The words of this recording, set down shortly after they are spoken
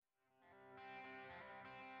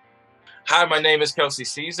Hi, my name is Kelsey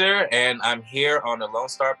Caesar, and I'm here on the Lone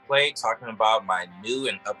Star Plate talking about my new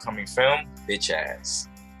and upcoming film, Bitch Ass.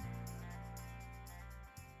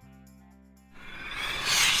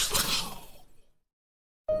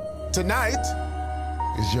 Tonight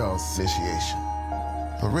is your initiation.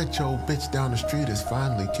 A rich old bitch down the street has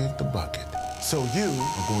finally kicked the bucket. So you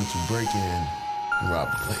are going to break in and rob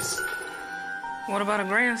the place. What about a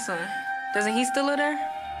grandson? Doesn't he still live there?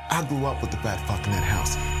 I grew up with the fat fuck in that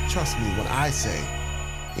house. Trust me when I say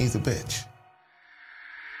he's a bitch.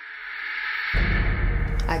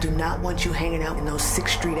 I do not want you hanging out in those 6th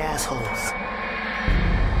Street assholes.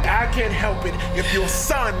 I can't help it if your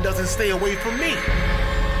son doesn't stay away from me.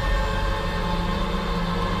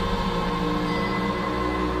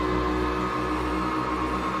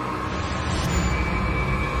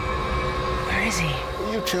 Where is he?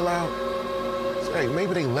 Will you chill out? Say,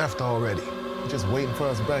 maybe they left already. Just waiting for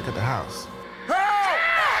us back at the house.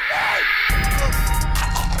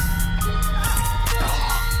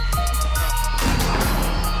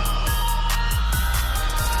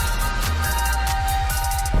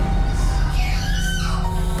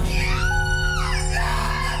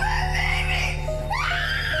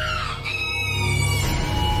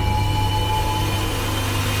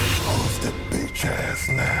 Who's the bitch ass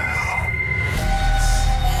now?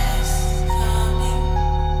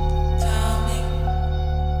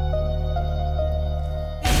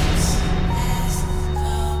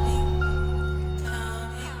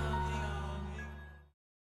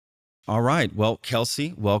 All right. Well,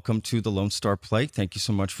 Kelsey, welcome to the Lone Star Plate. Thank you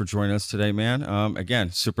so much for joining us today, man.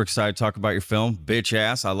 Again, super excited to talk about your film, Bitch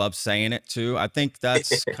Ass. I love saying it too. I think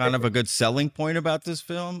that's kind of a good selling point about this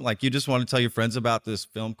film. Like, you just want to tell your friends about this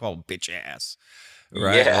film called Bitch Ass,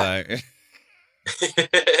 right? Yeah. Like,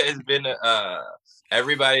 It's been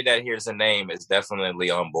everybody that hears the name is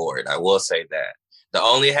definitely on board. I will say that. The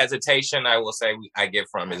only hesitation I will say I get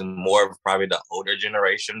from is more of probably the older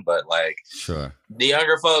generation, but like sure. the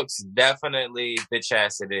younger folks, definitely bitch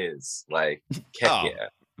ass it is. Like, heck Oh, yeah.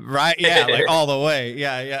 right. Yeah. Like all the way.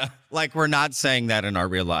 Yeah. Yeah. Like we're not saying that in our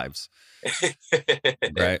real lives.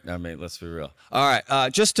 Right. I mean, let's be real. All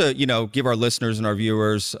right. Just to, give our listeners and our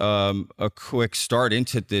viewers a quick start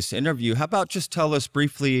into this interview, how about just tell us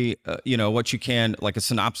briefly, what you can, like a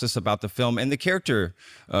synopsis about the film and the character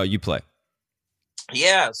you play?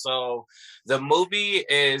 Yeah, so the movie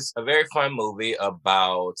is a very fun movie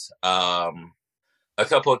about a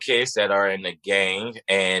couple of kids that are in a gang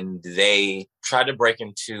and they try to break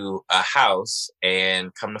into a house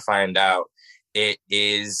and come to find out it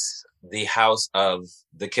is the house of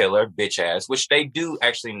the killer, bitch ass, which they do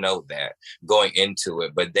actually know that going into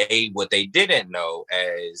it, but what they didn't know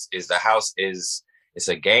is the house is it's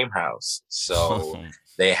a game house. So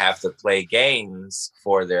they have to play games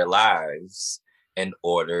for their lives in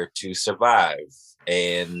order to survive.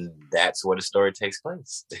 And that's where the story takes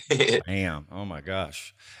place. Damn. Oh my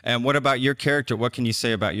gosh. And what about your character? What can you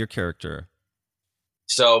say about your character?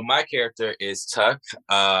 So my character is Tuck.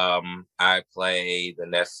 I play the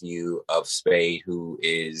nephew of Spade, who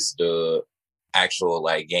is the actual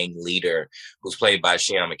like gang leader, who's played by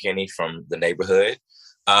Sheon McKinney from The Neighborhood.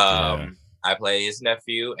 Yeah. I play his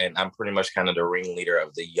nephew, and I'm pretty much kind of the ringleader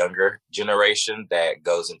of the younger generation that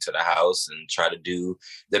goes into the house and try to do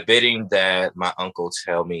the bidding that my uncle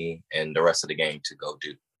tell me and the rest of the gang to go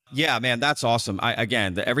do. Yeah, man, that's awesome.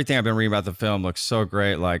 Everything I've been reading about the film looks so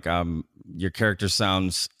great. Like, your character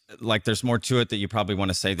sounds like there's more to it that you probably want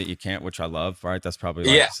to say that you can't, which I love, right? That's probably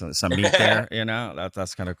like some meat there,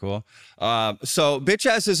 that's kind of cool. So Bitch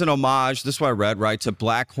Ass is an homage, this is what I read, right, to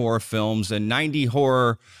black horror films and 90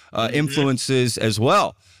 horror influences as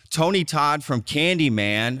well. Tony Todd from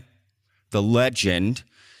Candyman, the legend,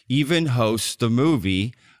 even hosts the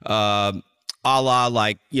movie, a la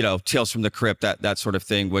like, Tales from the Crypt, that sort of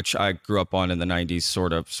thing, which I grew up on in the 90s,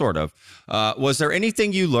 sort of. Was there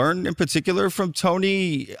anything you learned in particular from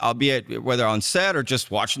Tony, albeit whether on set or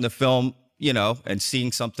just watching the film, and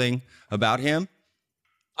seeing something about him?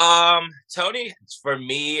 Tony, for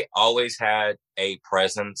me, always had a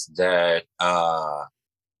presence that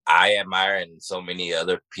I admire and so many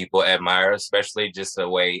other people admire, especially just the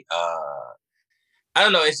way I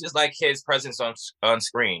don't know. It's just like his presence on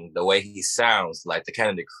screen, the way he sounds, like the kind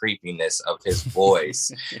of the creepiness of his voice,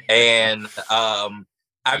 and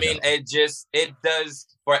I mean, it does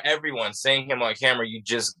for everyone. Seeing him on camera, you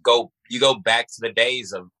go back to the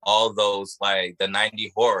days of all those like the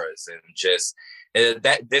 90 horrors, and just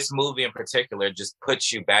that this movie in particular just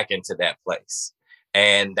puts you back into that place.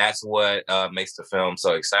 And that's what makes the film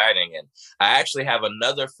so exciting. And I actually have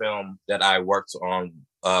another film that I worked on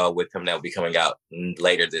with him that will be coming out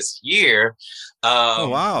later this year. Oh,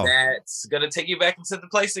 wow. That's going to take you back into the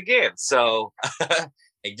place again. So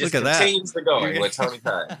it just Look at continues to going with Tony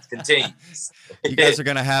Khan. It continues. You guys are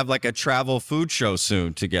going to have like a travel food show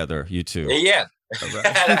soon together, you two. Yeah. Right.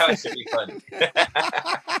 That should be funny.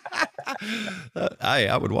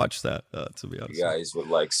 I would watch that, to be honest. You guys would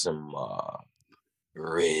like some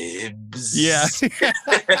ribs. Yeah.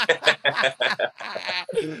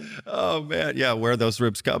 Oh man, yeah. Where are those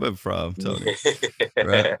ribs coming from, Tony?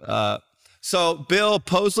 Right. So Bill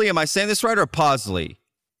Posley, am I saying this right, or Posley?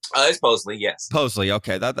 It's Posley, yes. Posley,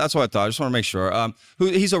 okay, that's what I thought. I just want to make sure.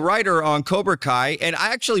 He's a writer on Cobra Kai, and I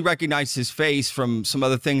actually recognized his face from some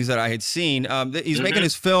other things that I had seen. He's making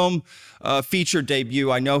his film feature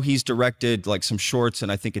debut. I know he's directed like some shorts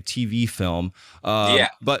and I think a TV film.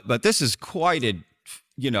 But this is quite a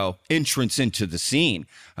entrance into the scene,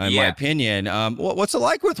 in my opinion. What's it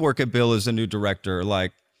like with working Bill as a new director?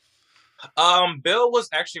 Like, Bill was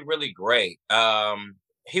actually really great.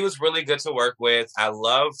 He was really good to work with. I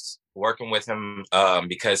loved working with him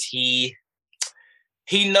because he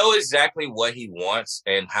knows exactly what he wants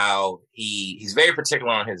and how he's very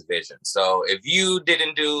particular on his vision. So if you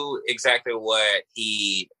didn't do exactly what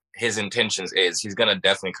his intentions is, he's going to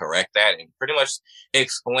definitely correct that and pretty much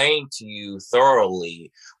explain to you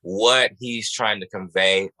thoroughly what he's trying to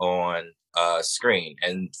convey on screen.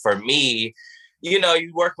 And for me, you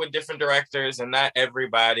work with different directors, and not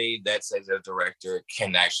everybody that says a director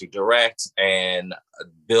can actually direct. And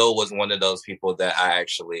Bill was one of those people that I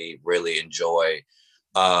actually really enjoy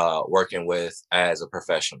working with as a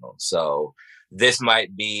professional. So this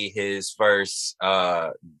might be his first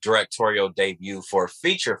directorial debut for a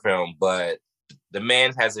feature film, but the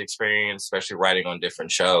man has experience, especially writing on different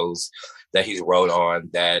shows that he's wrote on,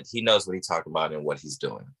 that he knows what he's talking about and what he's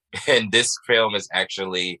doing. And this film is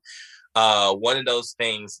actually one of those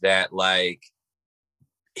things that like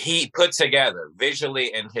he put together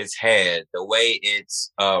visually in his head, the way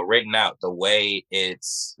it's written out, the way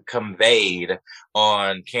it's conveyed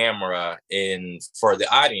on camera and for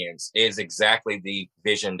the audience is exactly the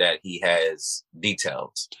vision that he has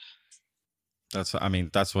detailed.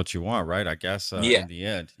 That's what you want, right? I guess in the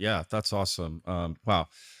end. Yeah, that's awesome. Wow.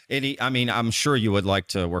 I'm sure you would like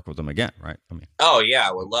to work with him again, right? Oh yeah,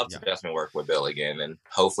 I would love to definitely work with Bill again, and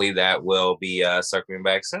hopefully that will be circling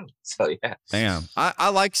back soon. So yeah. Damn. I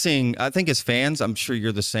like seeing, I think as fans, I'm sure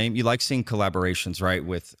you're the same. You like seeing collaborations, right?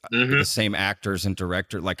 With the same actors and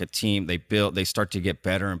director, like a team, they start to get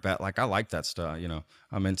better and better. Like I like that stuff,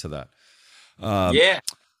 I'm into that. Yeah.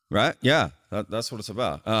 Right? Yeah. That's what it's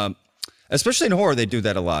about. Especially in horror, they do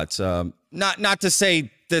that a lot. Not to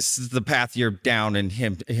say this is the path you're down and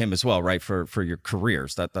him as well, right? For your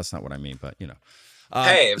careers. That's not what I mean, but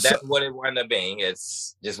hey, if that's what it wound up being,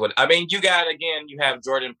 it's just what I mean. You have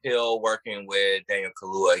Jordan Peele working with Daniel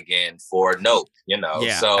Kaluuya again for Nope,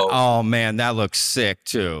 Yeah. So oh man, that looks sick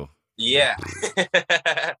too. Yeah.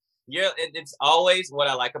 Yeah, it's always what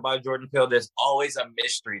I like about Jordan Peele. There's always a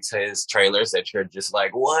mystery to his trailers that you're just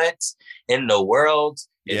like, what in the world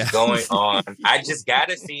is going on? I just got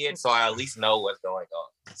to see it so I at least know what's going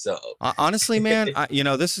on. So honestly, man,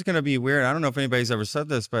 this is going to be weird. I don't know if anybody's ever said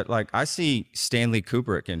this, but like I see Stanley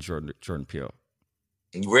Kubrick in Jordan Peele.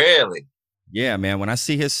 Really? Yeah, man. When I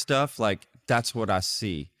see his stuff, like that's what I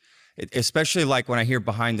see. Especially like when I hear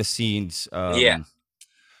behind the scenes.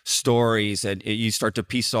 Stories and you start to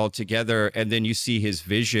piece all together and then you see his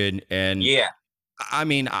vision and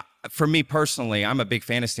for me personally, I'm a big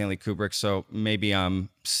fan of Stanley Kubrick, so maybe I'm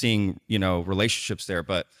seeing relationships there,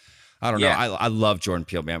 but I don't know. I love Jordan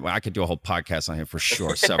Peele, man. I could do a whole podcast on him for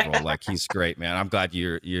sure. Several, like he's great, man. I'm glad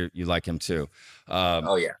you like him too.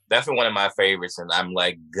 Oh yeah, definitely one of my favorites, and I'm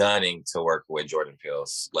like gunning to work with Jordan Peele.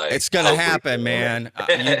 Like it's gonna happen, man.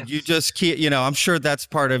 You just keep, I'm sure that's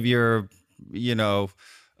part of your,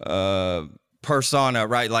 persona,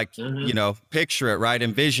 right? Like picture it, right?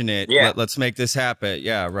 Envision it. Let's make this happen.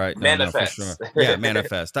 Yeah, right. Manifest. No, for sure. Yeah,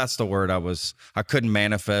 manifest. That's the word I couldn't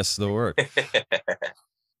manifest the word. If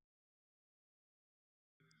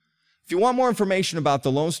you want more information about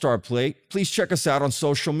the Lone Star Plate, please check us out on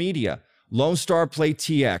social media. Lone Star Plate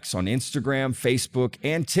TX on Instagram, Facebook,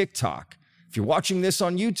 and TikTok. If you're watching this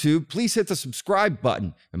on YouTube, please hit the subscribe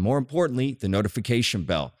button and more importantly, the notification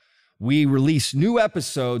bell. We release new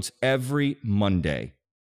episodes every Monday.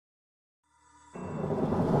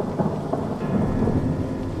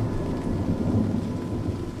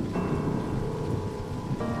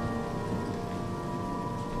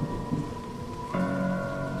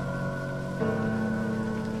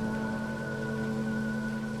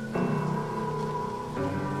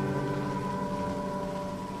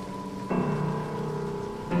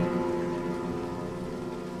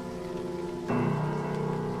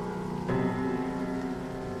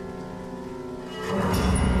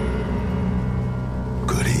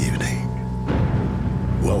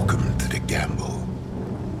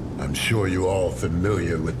 sure you're all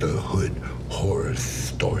familiar with the hood horror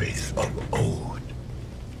stories of old.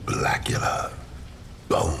 Blackula,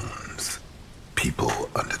 Bones, People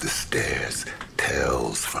Under the Stairs,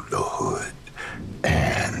 Tales from the Hood,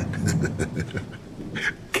 and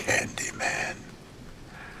Candyman.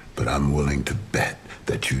 But I'm willing to bet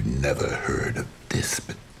that you never heard of this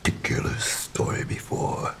particular story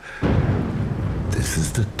before. This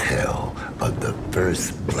is the tale of the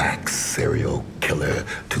first black serial killer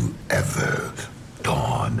to ever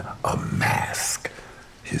don a mask.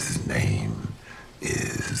 His name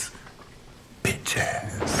is Bitch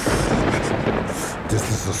Ass. This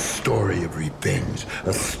is a story of revenge,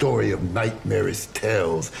 a story of nightmarish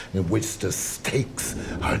tales in which the stakes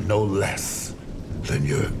are no less than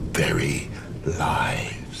your very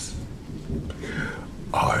lives.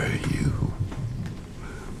 Are you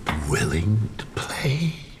willing to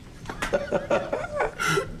play?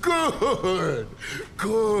 Good,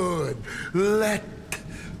 good. Let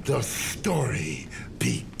the story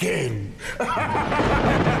begin.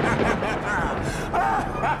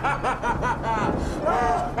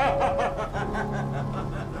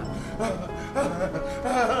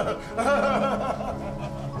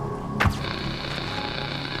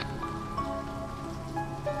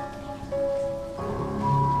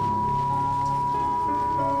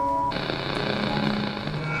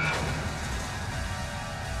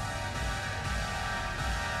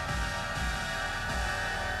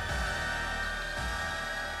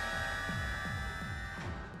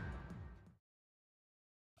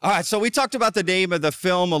 All right, so we talked about the name of the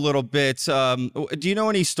film a little bit. Do you know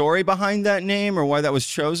any story behind that name or why that was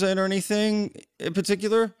chosen or anything in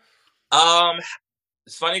particular?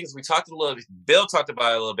 It's funny because we talked a little. Bill talked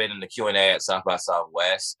about it a little bit in the Q&A at South by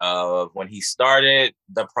Southwest of when he started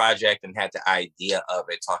the project and had the idea of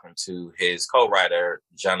it, talking to his co-writer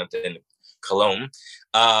Jonathan Column.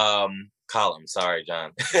 Sorry,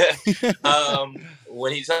 John.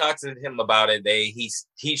 When he talked to him about it, he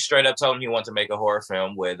straight up told him he wanted to make a horror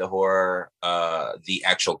film where the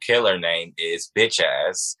actual killer name is Bitch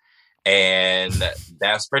Ass. And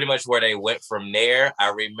that's pretty much where they went from there.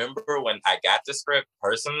 I remember when I got the script,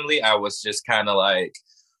 personally, I was just kind of like,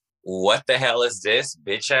 what the hell is this,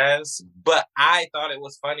 Bitch Ass? But I thought it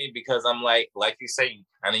was funny because I'm like you say, you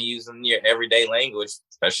kind of using your everyday language,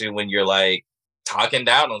 especially when you're like talking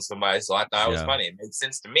down on somebody. So I thought it was funny. It made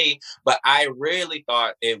sense to me. But I really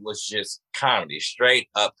thought it was just comedy, straight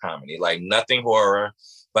up comedy, like nothing horror.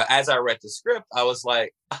 But as I read the script, I was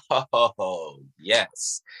like, oh,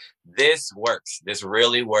 yes, this works. This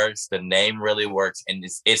really works. The name really works. And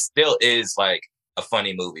it still is like a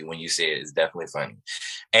funny movie when you see it. It's definitely funny.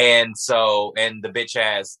 And the Bitch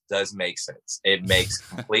Ass does make sense. It makes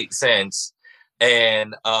complete sense.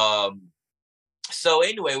 And so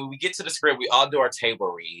anyway, when we get to the script, we all do our table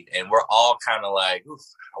read, and we're all kind of like,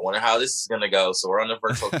 I wonder how this is going to go. So we're on the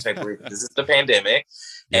virtual table read. This is the pandemic.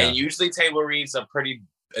 Yeah. And usually table reads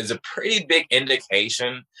is a pretty big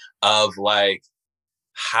indication of like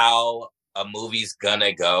how a movie's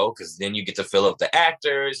gonna go, because then you get to fill up the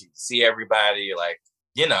actors, you see everybody, you're like,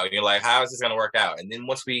 how is this gonna work out? And then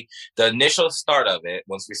the initial start of it,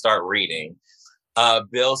 once we start reading,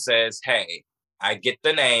 Bill says, hey, I get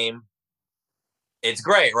the name. It's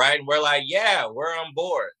great, right? And we're like, yeah, we're on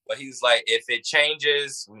board. But he's like, if it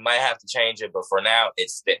changes, we might have to change it. But for now,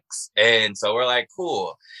 it sticks. And so we're like,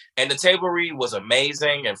 cool. And the table read was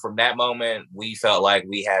amazing. And from that moment, we felt like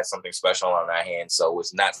we had something special on our hands. So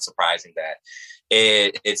it's not surprising that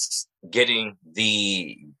it's getting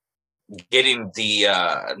the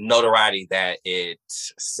notoriety that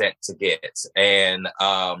it's set to get. And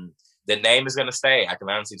the name is going to stay. I can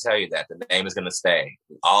honestly tell you that the name is going to stay.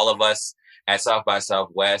 All of us at South by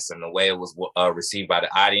Southwest, and the way it was received by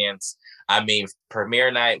the audience. I mean, premiere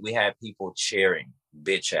night, we had people cheering,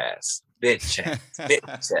 Bitch Ass, Bitch Ass,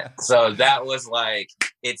 Bitch Ass. So that was like,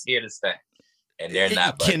 it's here to stay. And they're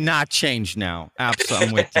not. It cannot change now. Absolutely.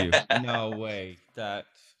 I'm with you. No way.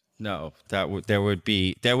 There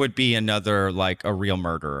would be another, like a real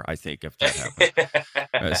murder, I think, if that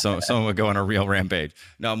happened. So someone would go on a real rampage.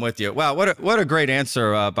 No, I'm with you. Wow. What a great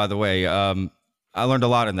answer, by the way. I learned a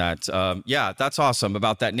lot in that. Yeah, that's awesome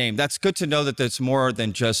about that name. That's good to know that there's more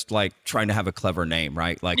than just like trying to have a clever name,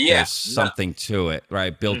 right? Like there's something to it,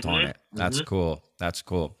 right? Built on it. That's cool. That's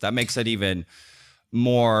cool. That makes it even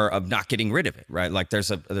more of not getting rid of it, right? Like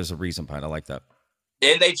there's a reason behind it. I like that.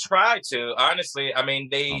 And they tried to, honestly. I mean,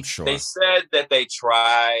 they said that they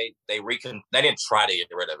tried. They didn't try to get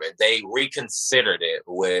rid of it. They reconsidered it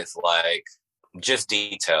with like just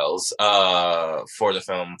details for the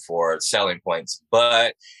film for selling points,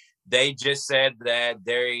 but they just said that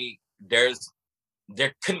there's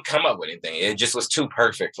they couldn't come up with anything. It just was too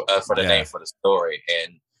perfect for the name, for the story.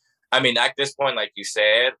 And I mean, at this point, like you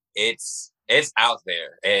said, it's out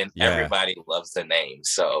there and everybody loves the name.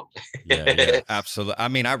 So yeah, absolutely. I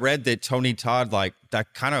mean, I read that Tony Todd, like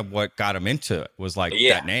that kind of what got him into it was like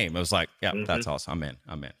that name. It was like, that's awesome.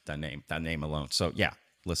 I'm in that name alone. So yeah,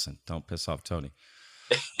 listen, don't piss off Tony.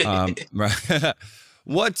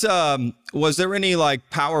 What was there any like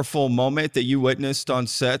powerful moment that you witnessed on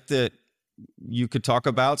set that you could talk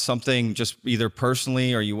about? Something just either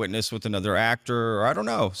personally or you witnessed with another actor, or I don't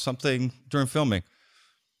know, something during filming?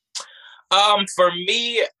 For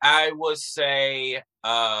me, I would say,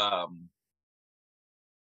 I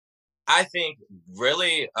think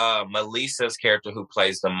really, Melissa's character who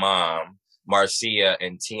plays the mom, Marcia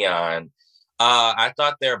and Tion, I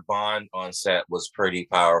thought their bond on set was pretty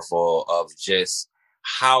powerful, of just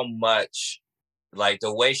how much, like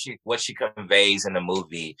the way what she conveys in the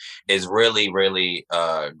movie is really, really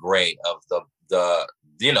great, of the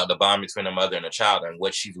the bond between the mother and the child, and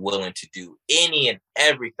what she's willing to do any and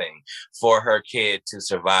everything for her kid to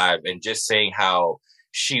survive, and just seeing how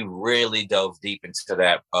she really dove deep into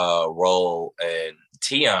that role. And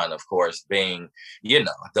Tion, of course, being,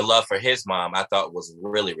 the love for his mom, I thought was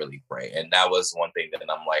really, really great. And that was one thing that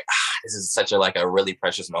I'm like, this is such a really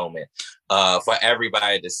precious moment for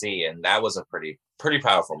everybody to see. And that was a pretty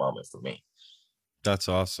powerful moment for me. That's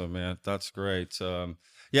awesome, man. That's great.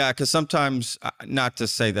 Yeah, because sometimes, not to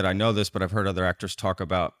say that I know this, but I've heard other actors talk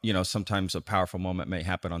about, sometimes a powerful moment may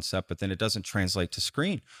happen on set, but then it doesn't translate to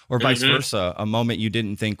screen, or vice versa. A moment you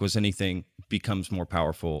didn't think was anything becomes more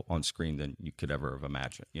powerful on screen than you could ever have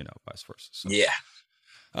imagined, vice versa. So, yeah.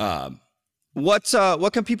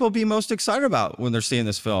 What can people be most excited about when they're seeing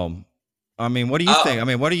this film? I mean, what do you think? I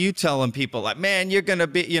mean, what are you telling people? Like, man, you're going to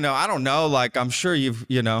be, I don't know, like, I'm sure you've.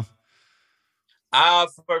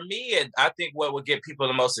 For me, I think what would get people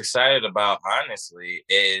the most excited about, honestly,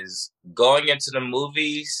 is going into the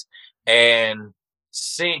movies and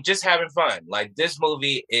just having fun. Like, this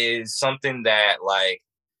movie is something that, like,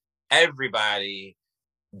 everybody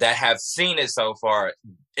that have seen it so far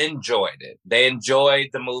enjoyed it. They enjoyed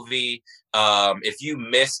the movie. If you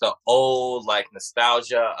miss the old, like,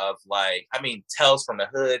 nostalgia of, like, Tales from the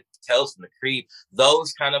Hood, Tales from the Creep,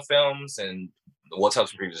 those kind of films, and Tales from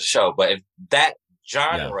the Creep is a show, but if that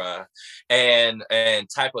genre and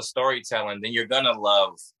type of storytelling, then you're gonna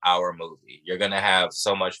love our movie. You're gonna have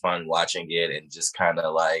so much fun watching it, and just kind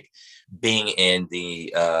of like being in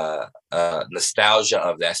the nostalgia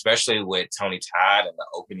of that, especially with Tony Todd and the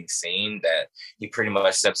opening scene that he pretty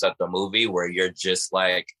much sets up the movie, where you're just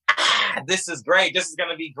like, this is great, this is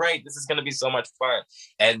gonna be great, this is gonna be so much fun.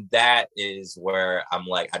 And that is where I'm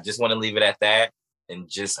like, I just want to leave it at that. And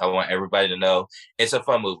I want everybody to know it's a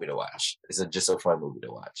fun movie to watch. It's just a fun movie to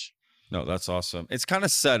watch. No, that's awesome. It's kind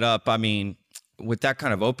of set up. I mean, with that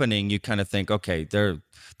kind of opening, you kind of think, okay,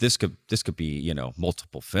 this could be,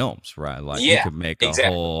 multiple films, right? Like you could make a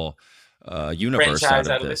whole universe franchise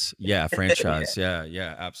out of this. Yeah, franchise.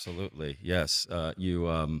 yeah, absolutely. Yes. I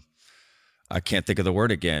can't think of the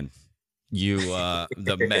word again.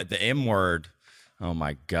 The M word. Oh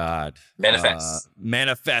my God.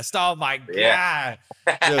 Manifest. Oh my God.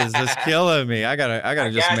 This is killing me. I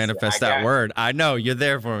gotta just manifest that word. I know you're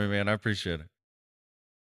there for me, man. I appreciate it.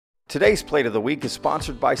 Today's Plate of the Week is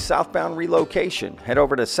sponsored by Southbound Relocation. Head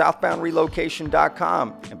over to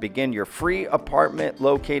southboundrelocation.com and begin your free apartment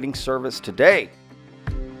locating service today.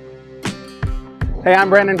 Hey,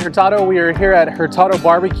 I'm Brandon Hurtado. We are here at Hurtado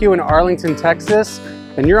Barbecue in Arlington, Texas,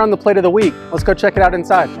 and you're on the Plate of the Week. Let's go check it out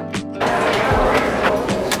inside.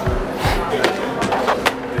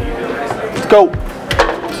 Go.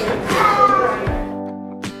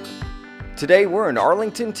 Today we're in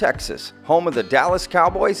Arlington, Texas, home of the Dallas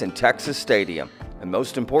Cowboys and Texas Stadium, and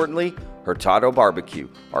most importantly, Hurtado Barbecue,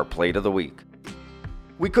 our Plate of the Week.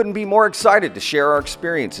 We couldn't be more excited to share our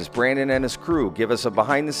experience as Brandon and his crew give us a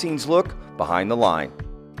behind-the-scenes look behind the line.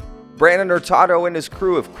 Brandon Hurtado and his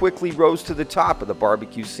crew have quickly rose to the top of the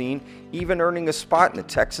barbecue scene, even earning a spot in the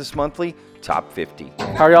Texas Monthly Top 50.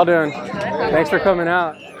 How are y'all doing? Thanks for coming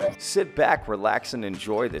out. Sit back, relax, and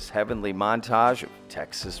enjoy this heavenly montage of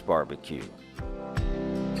Texas barbecue.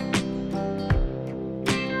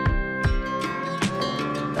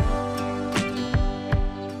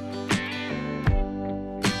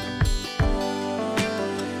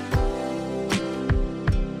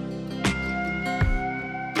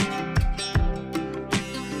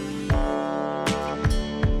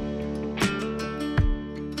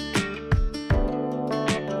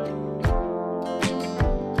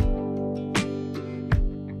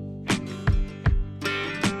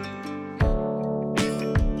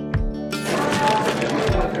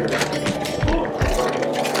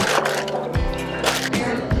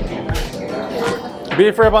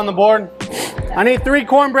 Beef rib on the board. I need 3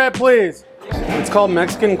 cornbread, please. It's called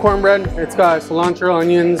Mexican cornbread. It's got cilantro,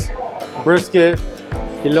 onions, brisket,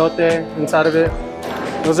 elote inside of it.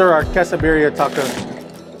 Those are our quesadilla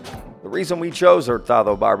tacos. The reason we chose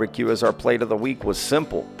Hurtado Barbecue as our plate of the week was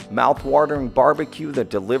simple. Mouth-watering barbecue that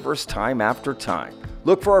delivers time after time.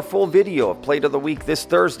 Look for our full video of Plate of the Week this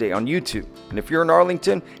Thursday on YouTube. And if you're in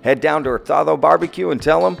Arlington, head down to Hurtado Barbecue and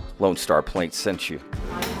tell them Lone Star Plate sent you.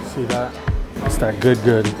 See that? It's that good.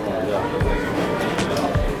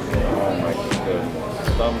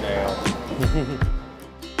 Thumbnail.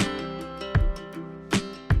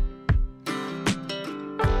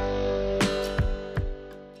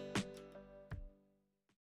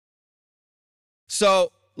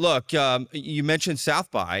 So, look, you mentioned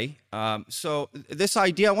South by. So this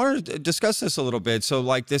idea, I wanted to discuss this a little bit. So,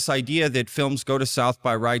 like this idea that films go to South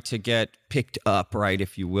by, right, to get picked up, right,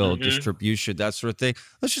 if you will, distribution, that sort of thing.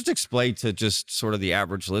 Let's just explain to just sort of the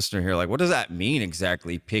average listener here, like, what does that mean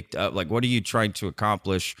exactly, picked up? Like, what are you trying to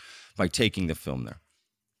accomplish by taking the film there?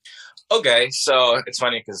 Okay, so it's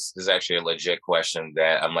funny because there's actually a legit question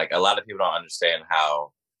that I'm like, a lot of people don't understand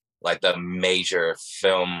how, like, the major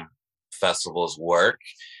film festivals work.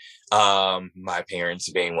 My parents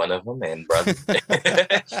being one of them, and brother,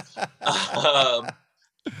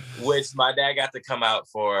 which my dad got to come out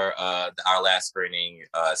for our last screening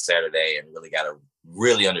Saturday and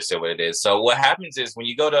really understood what it is. So what happens is when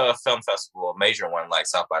you go to a film festival, a major one like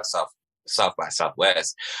South by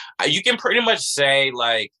Southwest, you can pretty much say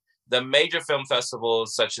like the major film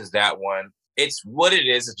festivals such as that one, it's what it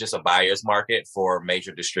is. It's just a buyer's market for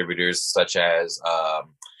major distributors such as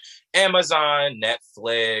Amazon,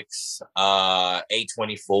 Netflix,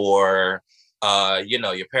 A24,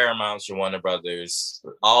 your Paramounts, your Warner Brothers,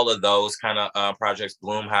 all of those kind of projects,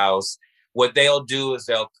 Bloomhouse. What they'll do is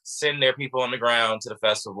they'll send their people on the ground to the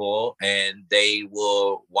festival and they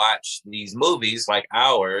will watch these movies like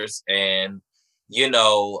ours and,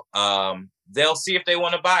 they'll see if they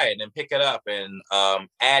want to buy it and pick it up and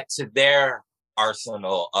add to their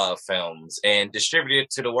arsenal of films and distribute it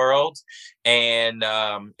to the world. And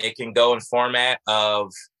it can go in format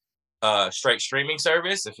of straight streaming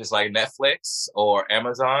service if it's like Netflix or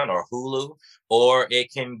Amazon or Hulu, or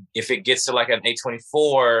it can, if it gets to like an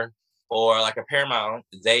A24 or like a Paramount,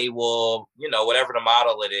 they will, whatever the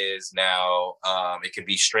model it is now, it could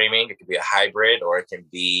be streaming, it could be a hybrid, or it can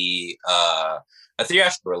be a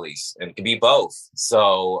theatrical release, and it can be both.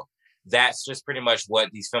 So that's just pretty much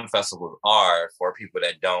what these film festivals are for people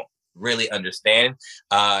that don't really understand.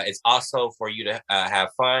 It's also for you to have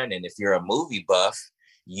fun. And if you're a movie buff,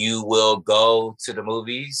 you will go to the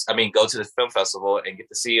film festival and get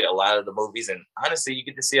to see a lot of the movies. And honestly, you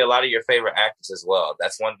get to see a lot of your favorite actors as well.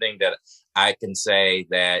 That's one thing that I can say,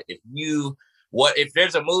 that if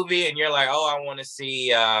there's a movie and you're like, oh, I want to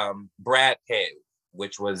see Brad Pitt,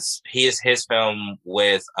 which was his film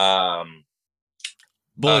with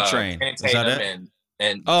Bullet Train. Is that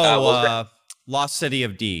it? Lost City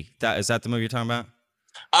of D. Is that the movie you're talking about?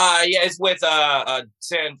 Yeah, it's with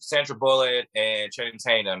Sandra Bullock and Channing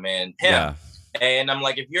Tatum and him. Yeah. And I'm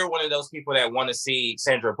like, if you're one of those people that want to see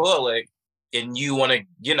Sandra Bullock and you want to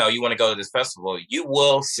go to this festival, you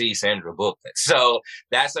will see Sandra Bullock. So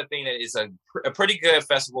that's the thing, that is a pretty good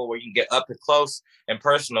festival where you can get up and close and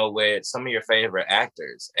personal with some of your favorite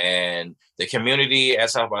actors. And the community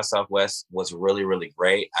at South by Southwest was really, really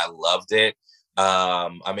great. I loved it.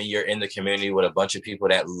 You're in the community with a bunch of people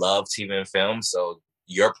that love TV and film. So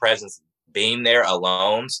your presence, being there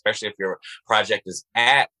alone, especially if your project is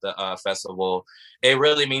at the festival, it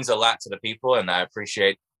really means a lot to the people. And I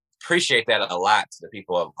appreciate that a lot to the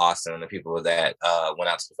people of Austin and the people that went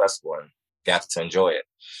out to the festival and got to enjoy it.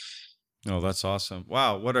 Oh, that's awesome.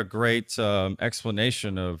 Wow. What a great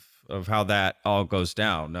explanation of how that all goes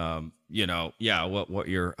down. What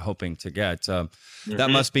you're hoping to get. That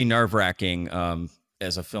must be nerve-wracking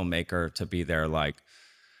as a filmmaker to be there. Like,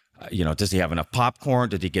 does he have enough popcorn?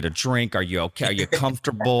 Did he get a drink? Are you okay? Are you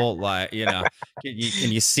comfortable? Like, can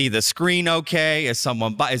you see the screen okay? Is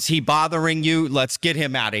he bothering you? Let's get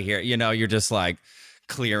him out of here. You're just like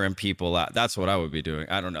clearing people out. That's what I would be doing.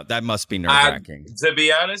 I don't know. That must be nerve-wracking. To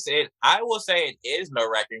be honest, I will say it is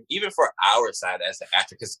nerve-wracking, even for our side as an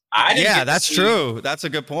actor, because I didn't. Yeah, that's true. That's a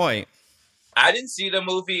good point. I didn't see the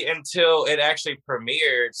movie until it actually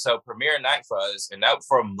premiered. So premiere night for us, and that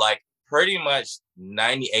from like pretty much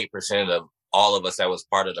 98% of all of us that was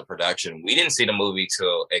part of the production, we didn't see the movie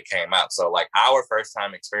till it came out. So like our first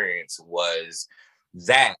time experience was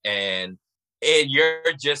that, and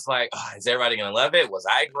you're just like, oh, is everybody gonna love it? Was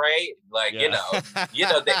I great? Like, yeah.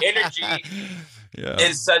 the energy. Yeah.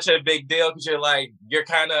 It's such a big deal because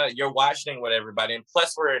you're watching with everybody, and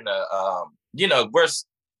plus we're in we're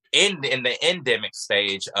in the endemic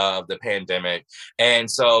stage of the pandemic,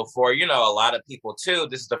 and so for a lot of people too,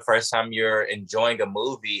 this is the first time you're enjoying a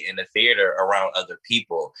movie in the theater around other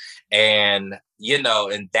people, and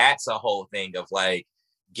and that's a whole thing of like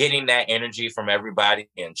getting that energy from everybody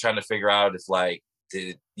and trying to figure out if like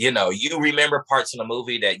you remember parts of the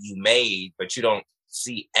movie that you made, but you don't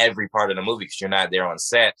see every part of the movie because you're not there on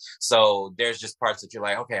set. So there's just parts that you're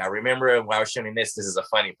like, okay, I remember when I was shooting this is a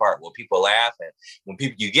funny part. Well, people laugh, and when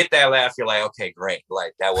you get that laugh, you're like, okay, great.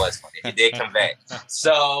 Like that was funny. It did convey.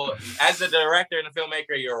 So as a director and a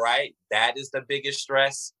filmmaker, you're right. That is the biggest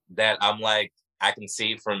stress that I'm like, I can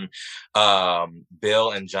see from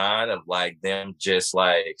Bill and John of like them just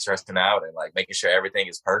like stressing out and like making sure everything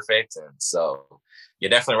is perfect. And so you're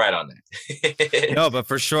definitely right on that. No, but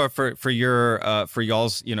for sure, for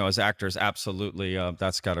y'all's, as actors, absolutely,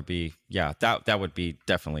 that's got to be, that would be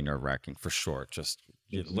definitely nerve wracking for sure. Just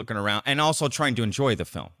looking around and also trying to enjoy the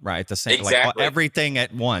film, right? At the same, like everything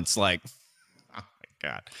at once, like, oh my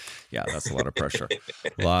God, yeah, that's a lot of pressure,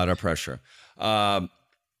 a lot of pressure.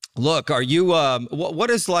 Look, are you? What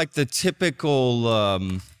is like the typical?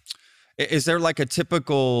 Is there like a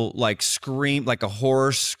typical like scream, like a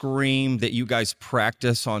horror scream that you guys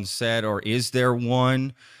practice on set, or is there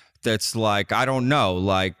one that's like, I don't know,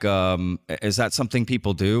 like is that something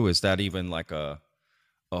people do? Is that even like a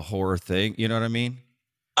horror thing? You know what I mean?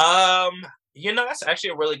 That's actually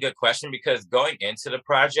a really good question because going into the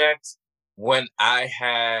project, when I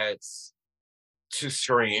had to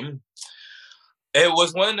scream, it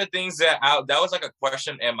was one of the things that was like a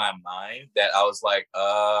question in my mind that I was like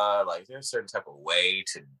there's a certain type of way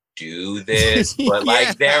to do this, but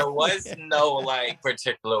like there was no like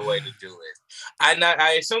particular way to do it.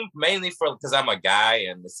 I assume mainly because I'm a guy,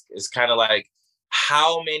 and it's kind of like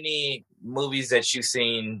how many movies that you've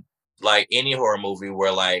seen, like any horror movie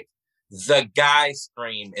where like the guy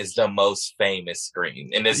scream is the most famous scream,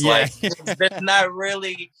 and it's like there's not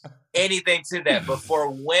really anything to that. But for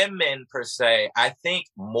women per se, I think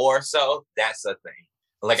more so that's a thing.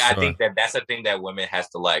 Like, sure. I think that's a thing that women has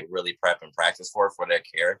to like really prep and practice for their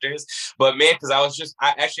characters. But man, because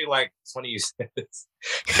I actually like, it's funny you said this,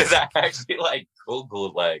 because I actually like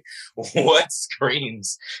Googled like what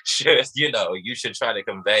screams should you should try to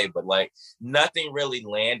convey, but like nothing really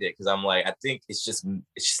landed because I'm like, I think it's just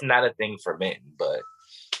not a thing for men. But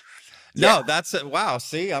no, that's it. Wow.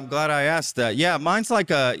 See, I'm glad I asked that. Yeah, mine's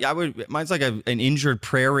like an injured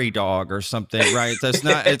prairie dog or something, right? There's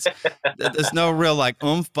no real like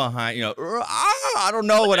oomph behind, I don't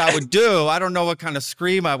know what I would do. I don't know what kind of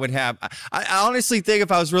scream I would have. I honestly think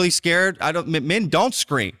if I was really scared, men don't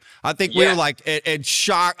scream. I think we're like in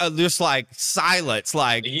shock, just like silence,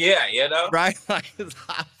 like, right? Like,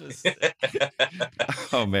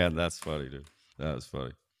 oh man, that's funny, dude. That was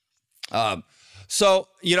funny. So,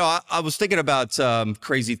 I was thinking about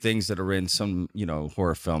crazy things that are in some,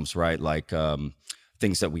 horror films, right? Like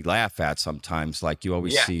things that we laugh at sometimes. Like you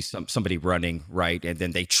always see somebody running, right? And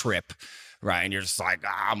then they trip, right? And you're just like,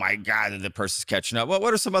 oh my God, and the person's catching up.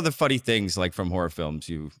 What are some other funny things like from horror films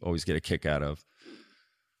you always get a kick out of?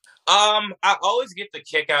 I always get the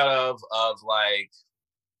kick out of like,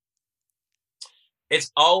 it's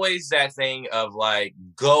always that thing of like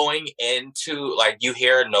going into like you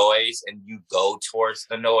hear a noise and you go towards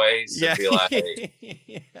the noise and be like,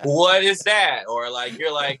 what is that? Or like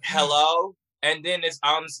you're like, hello. And then it's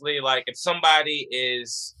honestly like if somebody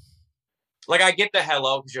is like, I get the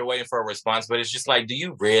hello because you're waiting for a response, but it's just like, do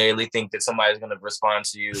you really think that somebody's gonna respond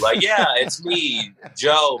to you? Like, yeah, it's me,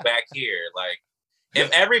 Joe, back here. Like, if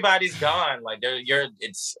everybody's gone, like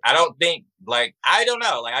I don't think, like, I don't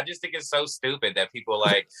know. Like, I just think it's so stupid that people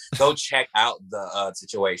like go check out the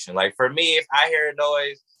situation. Like for me, if I hear a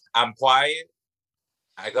noise, I'm quiet.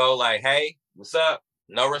 I go like, hey, what's up?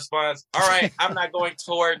 No response. All right, I'm not going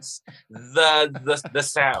towards the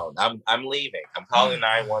sound. I'm leaving. I'm calling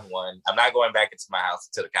 911. I'm not going back into my house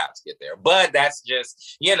until the cops get there. But that's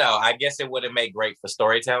just, I guess it wouldn't make great for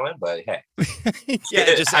storytelling, but hey.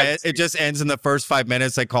 It just ends in the first 5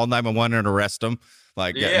 minutes. They call 911 and arrest them.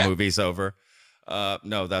 Like, movie's over.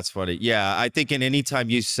 No, that's funny. Yeah, I think in any time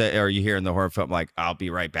you say or you hear in the horror film, like, I'll be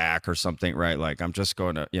right back or something, right? Like, I'm just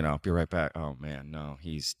going to, be right back. Oh man, no,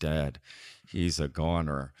 he's dead. He's a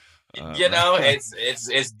goner.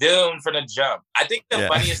 It's doomed from the jump. I think the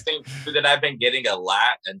funniest thing that I've been getting a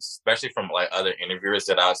lot, and especially from like other interviewers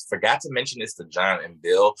that I forgot to mention this to John and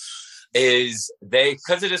Bill, is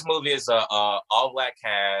because of this movie is a all black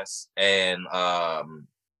cast and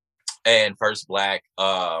first black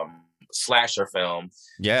slasher film.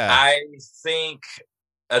 Yeah. I think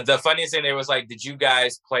the funniest thing, there was like, did you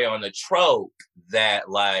guys play on the trope that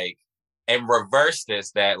like, and reverse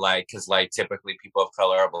this, that like, because like typically people of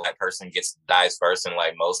color, a black person dies first in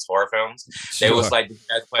like most horror films. Sure. It was like, did you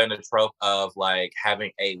guys play on the trope of like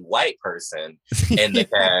having a white person in the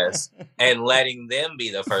cast and letting them be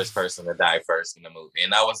the first person to die first in the movie?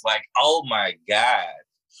 And I was like, oh my God.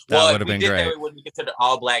 That would have been great. That it wouldn't be considered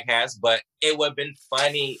all black cast, but it would have been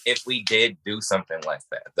funny if we did do something like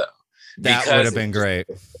that, though. That would have been great.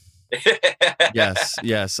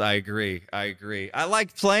 Yes, I agree. I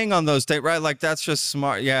like playing on those dates, right? Like, that's just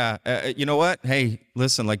smart. Yeah. You know what? Hey,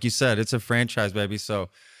 listen, like you said, it's a franchise, baby. So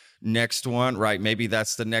next one, right? Maybe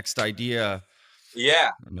that's the next idea.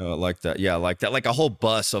 Yeah. No, like that. Yeah, like that. Like a whole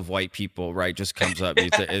bus of white people, right? Just comes up.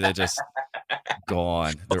 They're just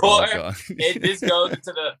gone. They're all gone. It just goes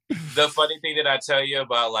into the funny thing that I tell you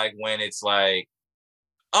about, like, when it's like,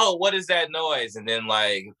 oh, what is that noise? And then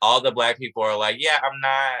like all the black people are like, yeah, I'm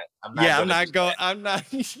not. Yeah, I'm not going. I'm not.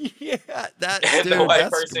 Yeah, that. And Dude, the white that's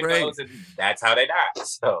person great. goes, and that's how they die.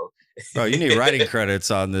 So, bro, you need writing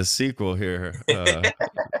credits on this sequel here.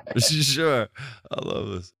 Sure, I love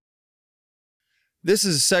this. This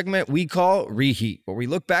is a segment we call Reheat, where we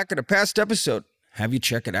look back at a past episode, have you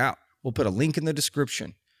check it out. We'll put a link in the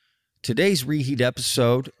description. Today's Reheat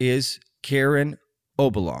episode is Karen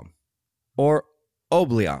Obolom, or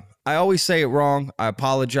Obliam. I always say it wrong. I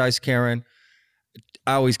apologize, Karen.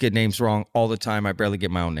 I always get names wrong all the time. I barely get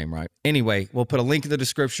my own name right. Anyway, we'll put a link in the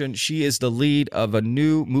description. She is the lead of a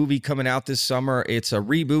new movie coming out this summer. It's a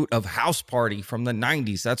reboot of House Party from the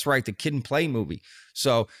 90s. That's right, the Kid and Play movie.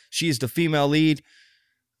 So she is the female lead.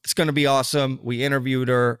 It's going to be awesome. We interviewed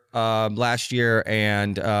her last year,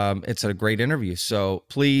 and it's a great interview. So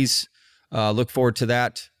please look forward to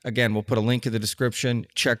that. Again, we'll put a link in the description.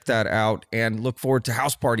 Check that out, and look forward to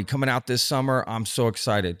House Party coming out this summer. I'm so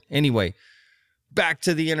excited. Anyway, back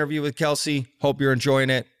to the interview with Kelsey. Hope you're enjoying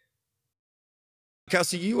it.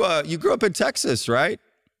 Kelsey, you grew up in Texas, right?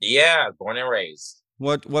 Yeah, born and raised.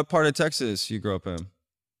 What part of Texas you grew up in?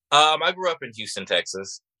 I grew up in Houston,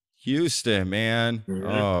 Texas. Houston, man. Mm-hmm.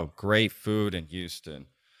 Oh, great food in Houston.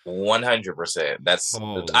 100%. That's,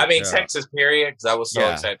 Holy cow. Texas, period. Because I was so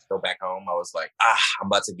excited to go back home. I was like, I'm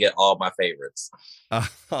about to get all my favorites.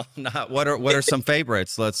 What are some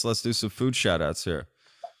favorites? Let's do some food shout outs here.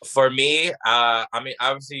 For me,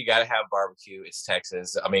 obviously you gotta have barbecue. It's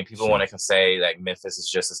Texas. People want to say like Memphis is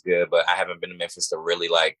just as good, but I haven't been to Memphis to really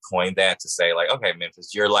like coin that to say like, okay,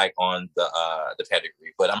 Memphis, you're like on the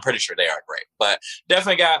pedigree. But I'm pretty sure they are great. But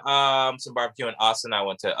definitely got some barbecue in Austin. I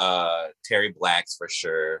went to Terry Black's for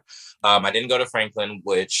sure. I didn't go to Franklin,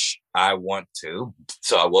 which I want to,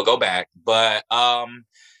 so I will go back. But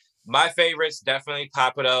my favorites definitely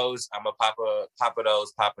Papados. I'm a Papados,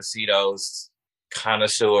 Papacitos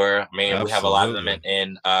connoisseur. We have a lot of them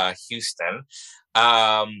in Houston.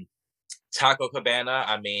 Taco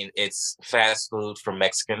Cabana, it's fast food from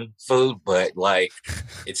Mexican food, but like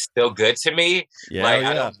it's still good to me.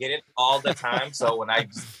 I don't get it all the time. So when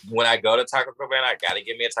I go to Taco Cabana, I gotta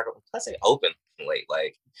give me a taco. Plus they open late.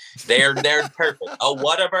 Like they're perfect. A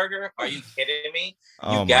Whataburger? Are you kidding me?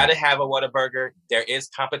 You gotta have a Whataburger. There is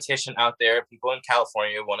competition out there. People in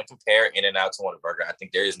California want to compare In-N-Out to Whataburger. I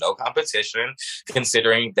think there is no competition,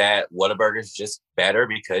 considering that Whataburger is just better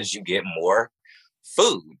because you get more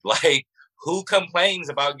food. Like, who complains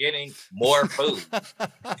about getting more food?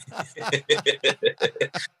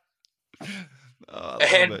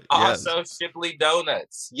 And also Shipley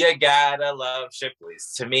Donuts. You gotta love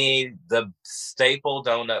Shipley's. To me, the staple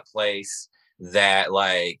donut place that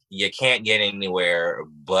like you can't get anywhere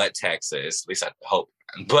but Texas. At least I hope.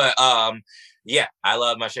 But yeah, I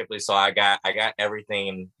love my Shipley's. So I got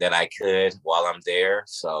everything that I could while I'm there.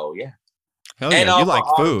 So yeah. Hell yeah, and you like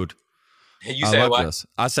food. You said what? This.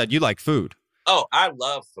 I said you like food. Oh, I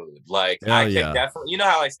love food. Like I can definitely, you know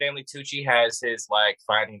how like Stanley Tucci has his like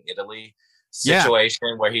Finding Italy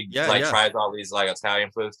situation where he tries all these like Italian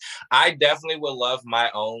foods. I definitely would love my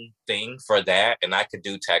own thing for that, and I could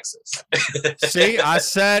do Texas. See, I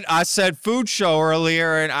said food show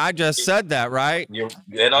earlier, and I just said that, right? You're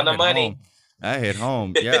good on the money. I hit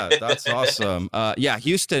home. Yeah, that's awesome. Yeah,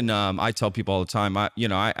 Houston, I tell people all the time, I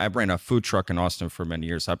ran a food truck in Austin for many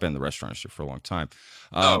years. I've been in the restaurant industry for a long time.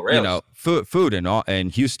 Really? Food in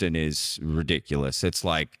Houston is ridiculous. It's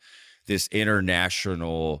like this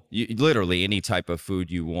international, literally any type of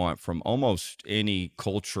food you want from almost any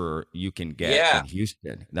culture you can get in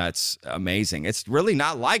Houston. That's amazing. It's really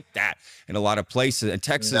not like that in a lot of places. In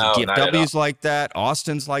Texas, DFW's like that.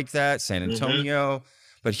 Austin's like that. San Antonio.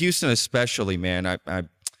 But Houston especially, man,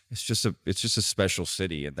 it's just a special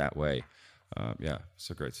city in that way. Yeah, it's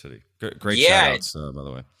a great city. Great Yeah, shout outs, by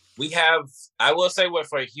the way. I will say,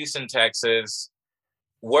 for Houston, Texas,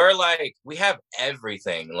 we're like, we have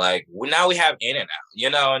everything. Like, now we have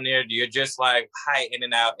In-N-Out, and you're just like, hi,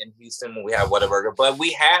 In-N-Out in Houston, we have Whataburger, but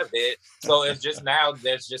we have it. So it's just now,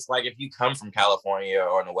 there's just like, if you come from California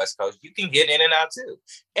or on the West Coast, you can get In-N-Out too.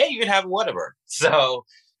 And you can have Whataburger. So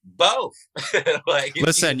both. Like,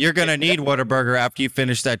 listen, you're going to need Whataburger after you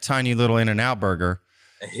finish that tiny little In-N-Out burger.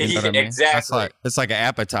 You know what I mean? Exactly. It's like an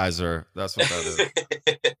appetizer. That's what that is.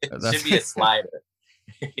 It should be a slider.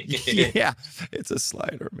 Yeah, it's a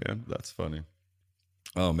slider, man. That's funny.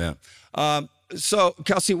 Oh man. So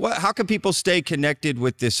Kelsey, how can people stay connected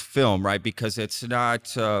with this film, right? Because it's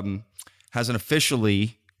not hasn't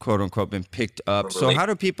officially, quote unquote, been picked up. So how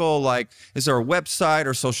do people, like, is there a website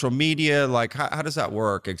or social media? Like, how does that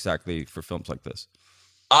work exactly for films like this?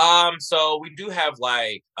 So we do have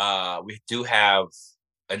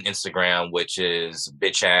an Instagram, which is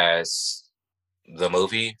bitch ass the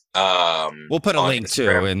movie. We'll put a link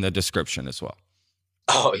Instagram too in the description as well.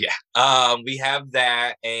 Oh yeah. We have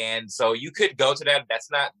that, and so you could go to that.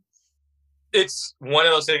 It's one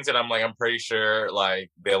of those things that I'm pretty sure like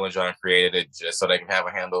Bill and John created it just so they can have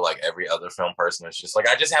a handle like every other film person. It's just like,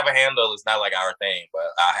 I just have a handle. It's not like our thing, but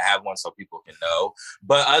I have one so people can know.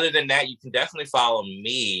 But other than that, you can definitely follow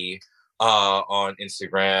me on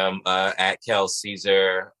Instagram at Kelsey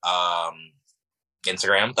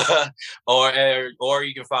Instagram, or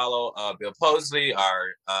you can follow Bill Posley.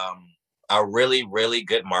 Our really, really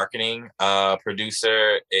good marketing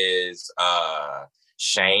producer is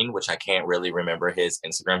Shane, which I can't really remember his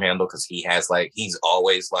Instagram handle because he's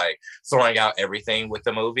always like throwing out everything with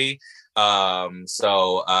the movie. I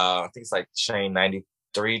think it's like Shane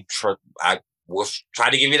 93. I will try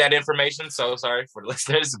to give you that information. So sorry for the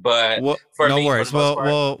listeners, but no worries.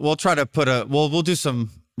 We'll try to we'll do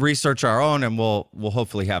some research our own, and we'll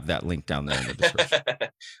hopefully have that link down there in the description.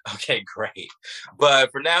 Okay, great. But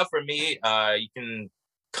for now, for me, you can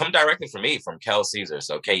come directly from me, from Kel Caesar.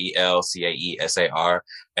 So KELCAESAR.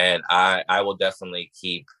 And I will definitely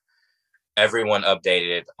keep everyone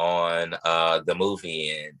updated on the movie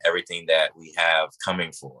and everything that we have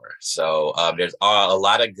coming for. So there's a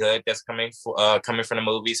lot of good that's coming from the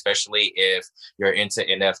movie, especially if you're into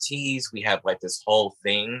NFTs. We have like this whole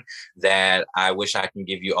thing that I wish I can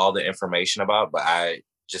give you all the information about, but I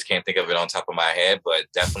just can't think of it on top of my head. But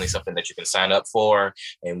definitely something that you can sign up for,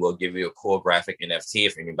 and we'll give you a cool graphic NFT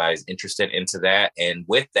if anybody's interested into that. And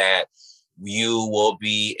with that, you will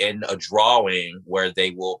be in a drawing where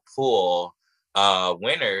they will pull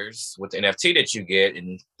winners with the NFT that you get,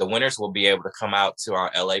 and the winners will be able to come out to our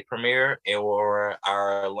LA premiere or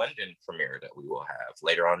our London premiere that we will have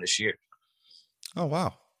later on this year. Oh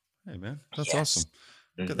wow. Hey man, that's awesome.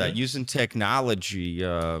 Look at that, using technology.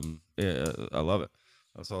 I love it.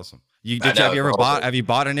 That's awesome. Have you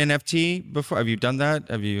bought an NFT before? Have you done that?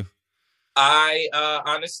 Have you? I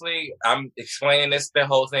honestly, I'm explaining the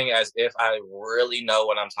whole thing as if I really know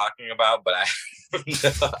what I'm talking about, but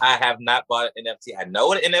I have not bought an NFT. I know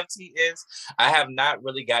what an NFT is. I have not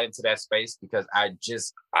really got into that space because I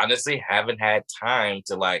just honestly haven't had time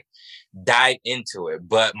to like dive into it.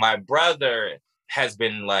 But my brother has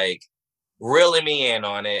been like reeling me in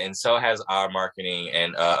on it, and so has our marketing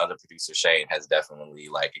and other producer Shane has definitely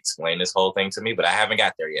like explained this whole thing to me, but I haven't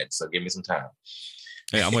got there yet. So give me some time.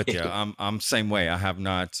 Yeah, I'm with you. I'm same way. I have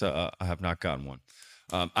not gotten one.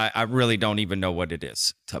 I really don't even know what it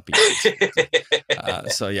is, to be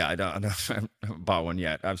honest. So yeah, I haven't bought one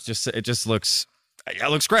yet. It just looks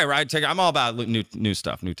great, right? I'm all about new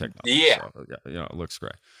stuff, new technology. Yeah. So, yeah, it looks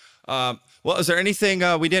great. Well, is there anything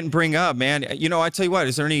we didn't bring up, man? I tell you what,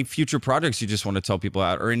 is there any future projects you just want to tell people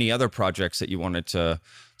out, or any other projects that you wanted to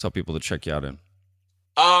tell people to check you out in?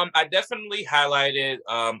 I definitely highlighted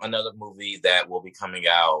another movie that will be coming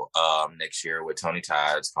out next year with Tony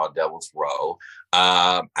Todd. It's called Devil's Row.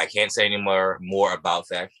 I can't say any more about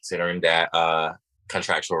that, considering that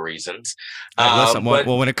contractual reasons. Listen,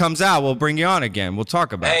 well, when it comes out, we'll bring you on again. We'll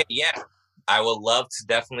talk about it. Yeah. I would love to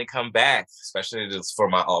definitely come back, especially just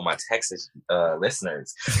for all my Texas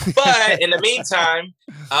listeners. But in the meantime,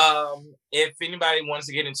 if anybody wants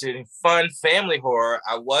to get into fun family horror,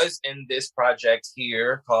 I was in this project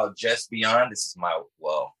here called Just Beyond. This is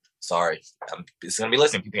it's going to be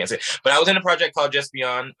listening. People can't see it. But I was in a project called Just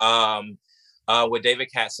Beyond with David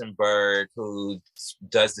Katzenberg, who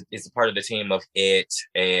is a part of the team of It,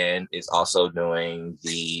 and is also doing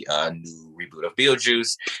the new reboot of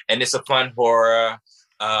Beetlejuice. And it's a fun horror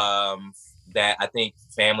that I think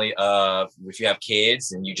family of, if you have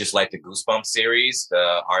kids and you just like the Goosebumps series,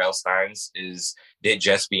 the R.L. Stines did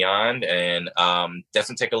Just Beyond, and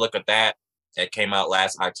definitely take a look at that. It came out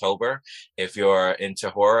last October if you're into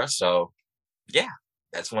horror. So yeah,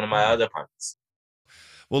 that's one of my other parts.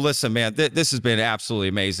 Well, listen, man, this has been absolutely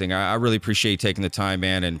amazing. I really appreciate you taking the time,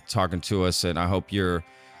 man, and talking to us. And I hope you're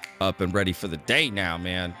up and ready for the day now,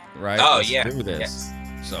 man. Right? Oh, Let's yeah. do this.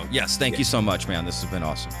 Yes. So, yes, thank you so much, man. This has been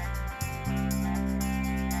awesome.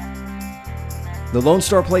 The Lone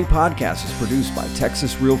Star Plate podcast is produced by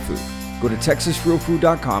Texas Real Food. Go to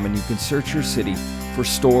texasrealfood.com and you can search your city for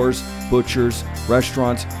stores, butchers,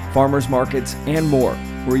 restaurants, farmers markets, and more.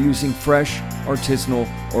 We're using fresh, artisanal,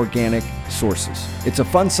 organic sources. It's a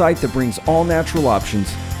fun site that brings all natural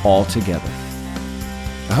options all together.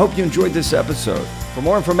 I hope you enjoyed this episode. For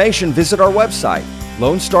more information, visit our website,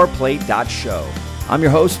 lonestarplate.show. I'm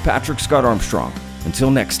your host, Patrick Scott Armstrong.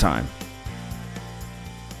 Until next time.